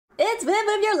It's Viv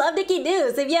with your Love Nikki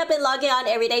news. If you have been logging on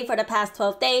every day for the past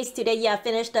 12 days, today you have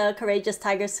finished the Courageous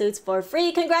Tiger suits for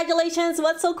free. Congratulations!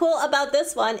 What's so cool about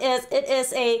this one is it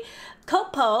is a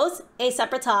coat pose, a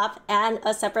separate top, and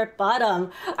a separate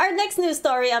bottom. Our next news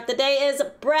story of the day is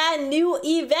brand new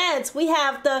events. We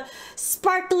have the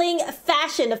sparkling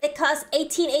fashion. It costs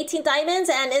 18 diamonds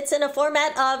and it's in a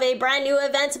format of a brand new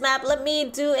event map. Let me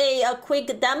do a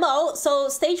quick demo. So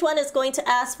stage 1 is going to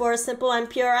ask for simple and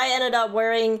pure. I ended up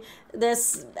wearing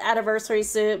this anniversary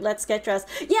suit. Let's get dressed.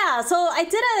 Yeah, so I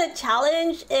did a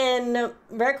challenge in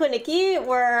Nikki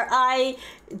where I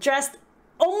dressed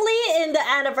only in the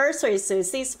anniversary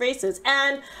suits, these free suits,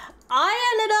 and I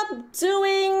ended up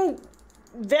doing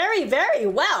very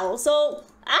well. So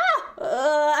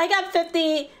I got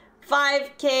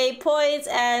 55k points,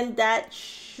 and that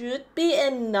should be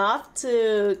enough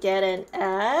to get an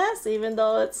S, even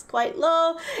though it's quite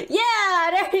low. Yeah,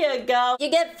 there you go.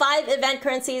 You get 5 event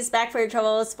currencies back for your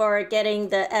troubles for getting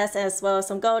the S as well as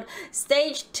some gold.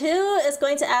 Stage 2 is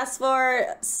going to ask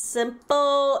for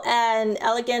simple and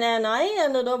elegant, and I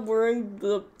ended up wearing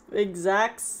the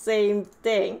exact same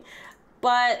thing.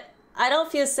 But I don't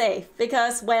feel safe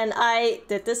because when I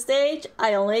did this stage,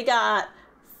 I only got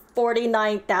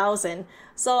 49,000.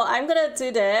 So I'm gonna do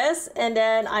this, and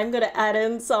then I'm gonna add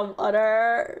in some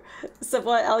other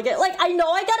simple and elegant. Like, I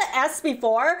know I got an S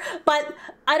before, but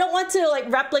I don't want to like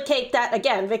replicate that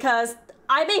again because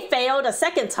I may fail the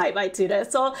second time I do this.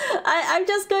 So I'm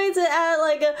just going to add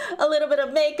like a little bit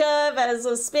of makeup and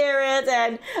some spirit,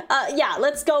 and yeah,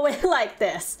 let's go in like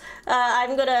this.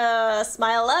 I'm gonna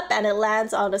smile up and it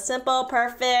lands on the simple,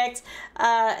 perfect,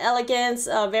 elegance,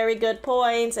 very good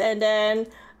points, and then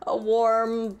a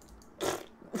warm,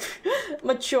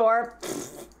 mature,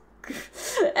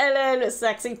 and then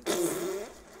sexy.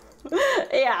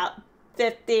 Yeah,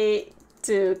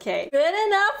 52k. Good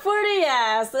enough for the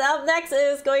ass. Up next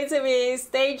is going to be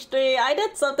stage 3. I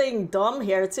did something dumb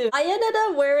here too. I ended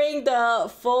up wearing the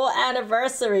full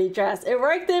anniversary dress. It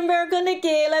worked in Miracle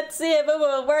Nikki. Let's see if it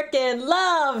will work in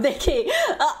Love Nikki.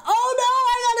 Oh no,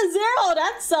 I got a 0.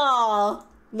 That's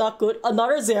not good.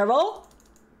 Another 0.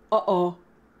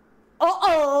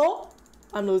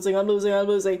 I'm losing.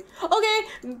 Okay,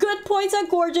 good points are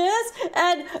gorgeous,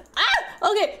 and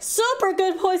okay, super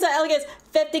good points are elegance.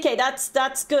 50k,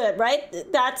 that's good, right?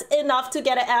 That's enough to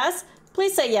get an S.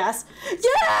 Please say yes.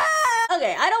 Yeah!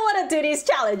 Okay, I don't want to do these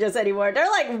challenges anymore. They're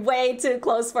like way too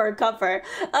close for comfort.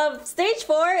 Stage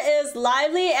 4 is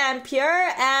lively and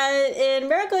pure, and in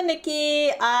Miracle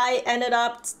Nikki, I ended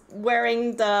up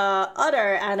wearing the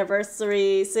other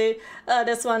anniversary suit.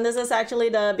 This is actually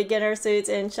the beginner suit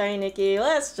in Shiny Nikki.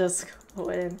 Let's just go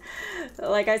in.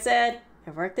 Like I said,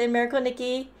 it worked in Miracle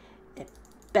Nikki. It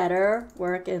better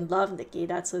work in Love Nikki.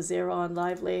 That's a 0 on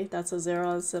lively. That's a 0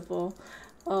 on simple.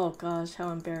 Oh gosh, how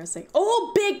embarrassing.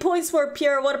 Oh, big points for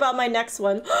pure. What about my next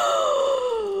one?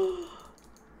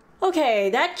 Okay,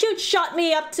 that cute shot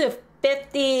me up to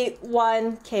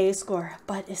 51k score.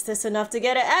 But is this enough to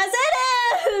get it? As it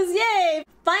is! Yay!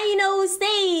 Final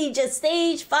stage,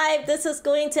 stage 5. This is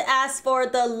going to ask for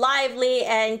the lively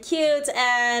and cute,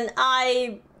 and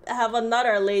I have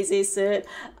another lazy suit.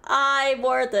 I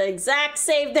wore the exact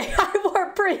same thing I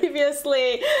wore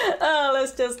previously.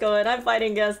 Let's just go in. I'm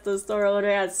fighting against the store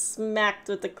owner. I got smacked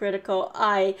with the critical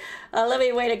eye. Let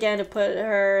me wait again to put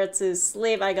her to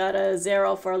sleep. I got a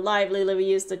 0 for lively. Let me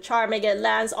use the charming. It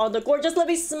lands on the gorgeous. Let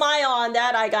me smile on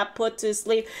that. I got put to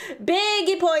sleep.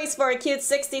 Biggie points for a cute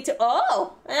 62.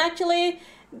 Oh, actually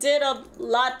did a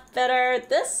lot better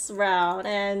this round,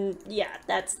 and yeah,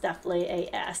 that's definitely a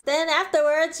S. Then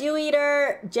afterwards, you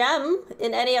either gem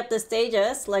in any of the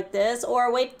stages like this, or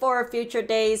wait for future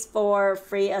days for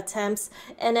free attempts.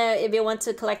 And if you want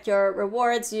to collect your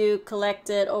rewards, you collect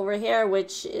it over here,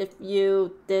 which if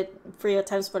you did free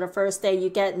attempts for the first day, you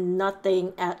get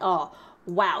nothing at all.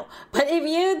 Wow. But if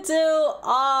you do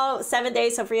all 7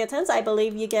 days of free attempts, I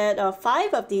believe you get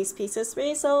 5 of these pieces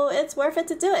free, so it's worth it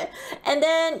to do it. And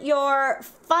then your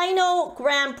final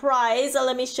grand prize,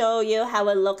 let me show you how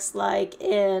it looks like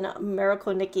in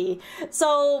Miracle Nikki.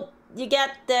 So you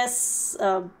get this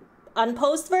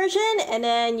unpost version, and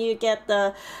then you get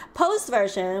the post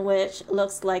version, which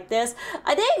looks like this.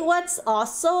 I think what's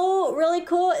also really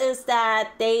cool is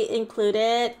that they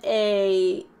included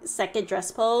a second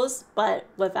dress pose, but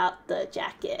without the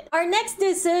jacket. Our next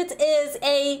new suit is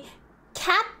a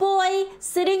cat boy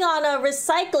sitting on a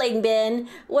recycling bin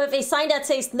with a sign that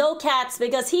says no cats,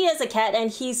 because he is a cat and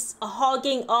he's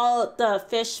hogging all the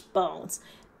fish bones.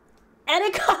 And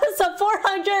it costs a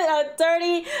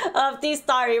 430 of these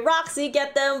starry rocks. You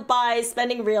get them by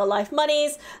spending real life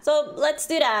monies. So let's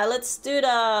do that. Let's do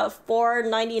the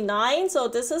 4.99. So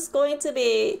this is going to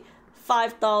be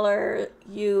 $5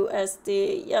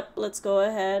 USD. Yep, let's go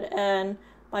ahead and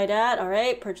buy that. All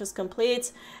right, purchase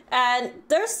complete. And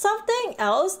there's something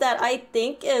else that I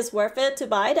think is worth it to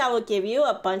buy that will give you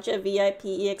a bunch of VIP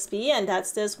EXP, and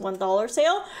that's this $1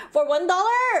 sale. For $1,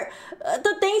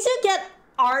 the things you get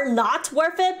are not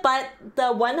worth it, but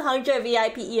the 100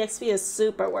 VIP EXP is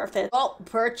super worth it. Well,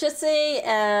 purchasing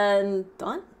and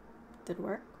done. Did it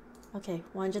work? Okay,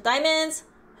 100 diamonds,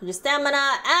 100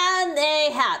 stamina, and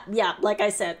a hat. Yeah, like I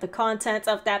said, the content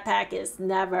of that pack is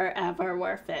never ever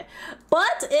worth it.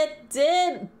 But it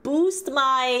did boost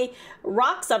my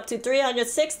rocks up to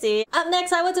 360. Up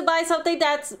next, I want to buy something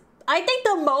that's I think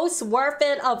the most worth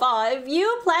it of all. If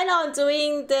you plan on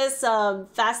doing this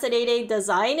fascinating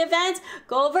design event,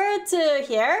 go over to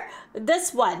here.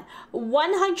 This one,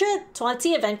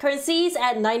 120 event currencies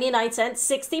at 99 cents,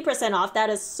 60% off. That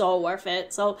is so worth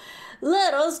it. So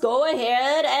let us go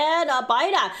ahead and buy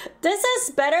that. This is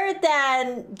better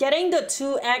than getting the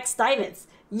 2x diamonds.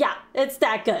 Yeah, it's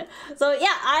that good. So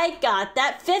yeah, I got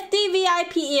that 50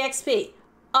 VIP EXP.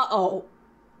 Uh-oh.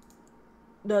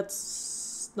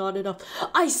 That's not enough.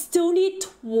 I still need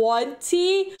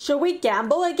 20. Should we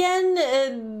gamble again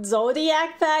in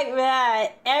Zodiac pack? Man,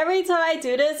 every time I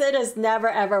do this, it is never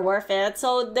ever worth it.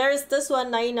 So there's this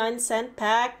one 99-cent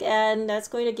pack, and that's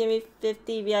going to give me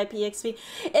 50 VIP XP.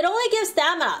 It only gives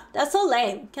stamina. That's so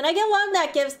lame. Can I get one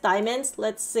that gives diamonds?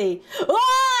 Let's see.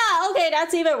 Ah! Okay,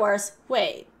 that's even worse.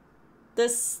 Wait,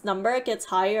 this number gets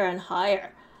higher and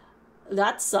higher.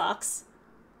 That sucks.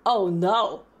 Oh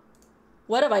no.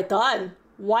 What have I done?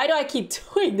 Why do I keep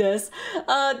doing this?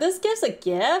 This gives a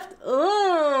gift?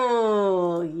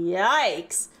 Ooh,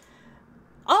 yikes.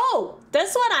 Oh,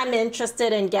 this one I'm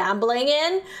interested in gambling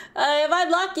in. If I'm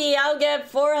lucky, I'll get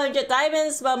 400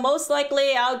 diamonds, but most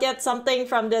likely I'll get something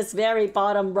from this very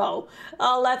bottom row.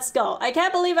 Let's go. I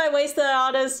can't believe I wasted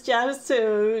all this gems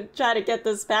to try to get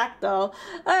this back though.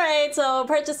 Alright, so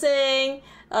purchasing,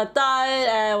 done,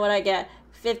 and what I get?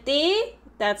 50,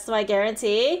 that's my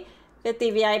guarantee.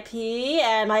 50 VIP,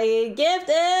 and my gift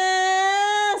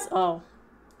is... Oh.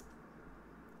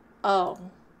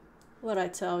 What'd I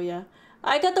tell ya?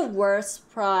 I got the worst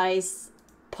price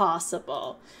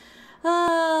possible.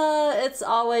 It's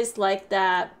always like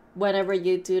that whenever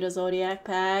you do the Zodiac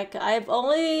pack. I've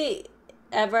only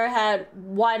ever had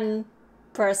one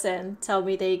person tell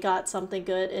me they got something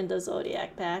good in the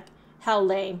Zodiac pack. How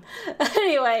lame.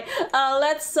 Anyway,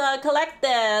 let's collect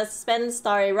this. Spend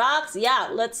starry rocks. Yeah,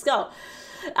 let's go.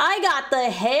 I got the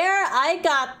hair. I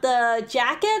got the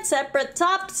jacket. Separate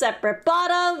top, separate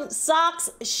bottom,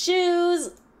 socks, shoes,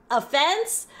 a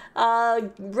fence,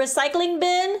 recycling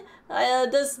bin,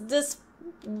 this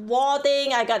wall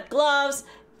thing. I got gloves,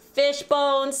 fish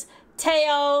bones,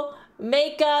 tail,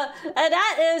 makeup, and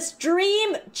that is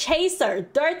Dream Chaser.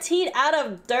 13 out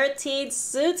of 13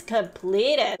 suits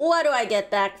completed. What do I get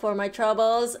back for my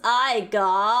troubles? I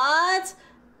got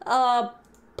a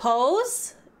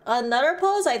pose, another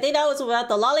pose. I think that was without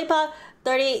the lollipop.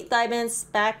 30 diamonds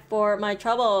back for my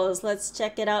troubles. Let's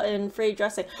check it out in free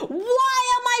dressing. Why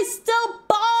am I still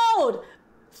bald?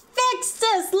 Fix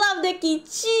this, love Nikki,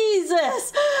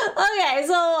 Jesus. Okay,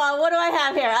 so what do I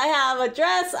have here? I have a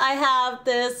dress. I have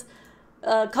this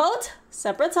coat,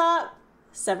 separate top,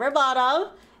 separate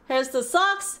bottom. Here's the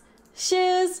socks,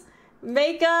 shoes,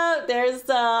 makeup. There's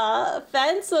the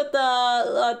fence with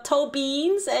the toe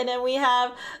beans, and then we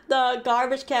have the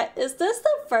garbage can. Is this the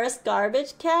first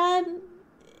garbage can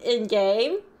in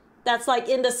game that's like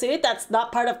in the suit that's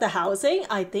not part of the housing?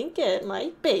 I think it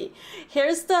might be.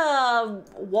 Here's the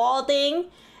wall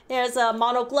thing. There's a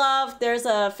mono glove, there's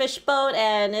a fishbone,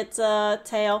 and it's a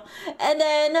tail. And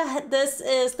then this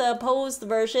is the posed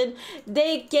version.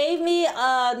 They gave me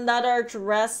another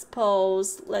dress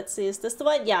pose. Let's see, is this the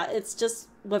one? Yeah, it's just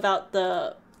without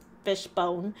the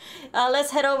fishbone.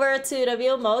 Let's head over to the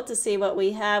view mode to see what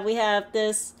we have. We have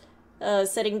this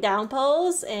sitting down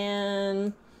pose,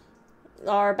 and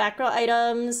our background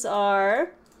items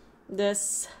are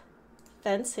this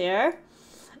fence here.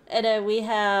 And then we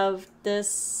have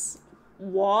this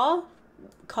wall.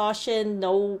 Caution,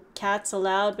 no cats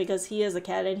allowed, because he is a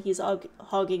cat and he's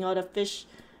hogging all the fish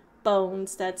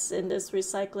bones that's in this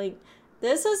recycling.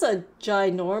 This is a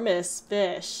ginormous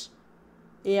fish.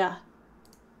 Yeah,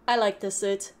 I like this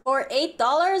suit. For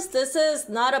 $8, this is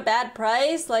not a bad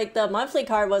price. Like, the monthly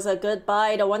card was a good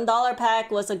buy. The $1 pack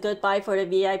was a good buy for the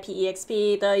VIP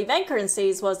EXP. The event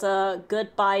currencies was a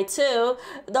good buy too.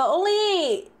 The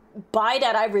only buy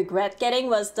that I regret getting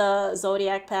was the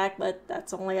Zodiac pack, but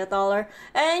that's only $1.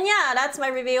 And yeah, that's my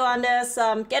review on this.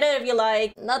 Get it if you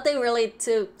like. Nothing really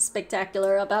too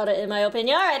spectacular about it in my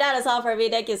opinion. Alright, that is all for me.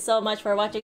 Thank you so much for watching.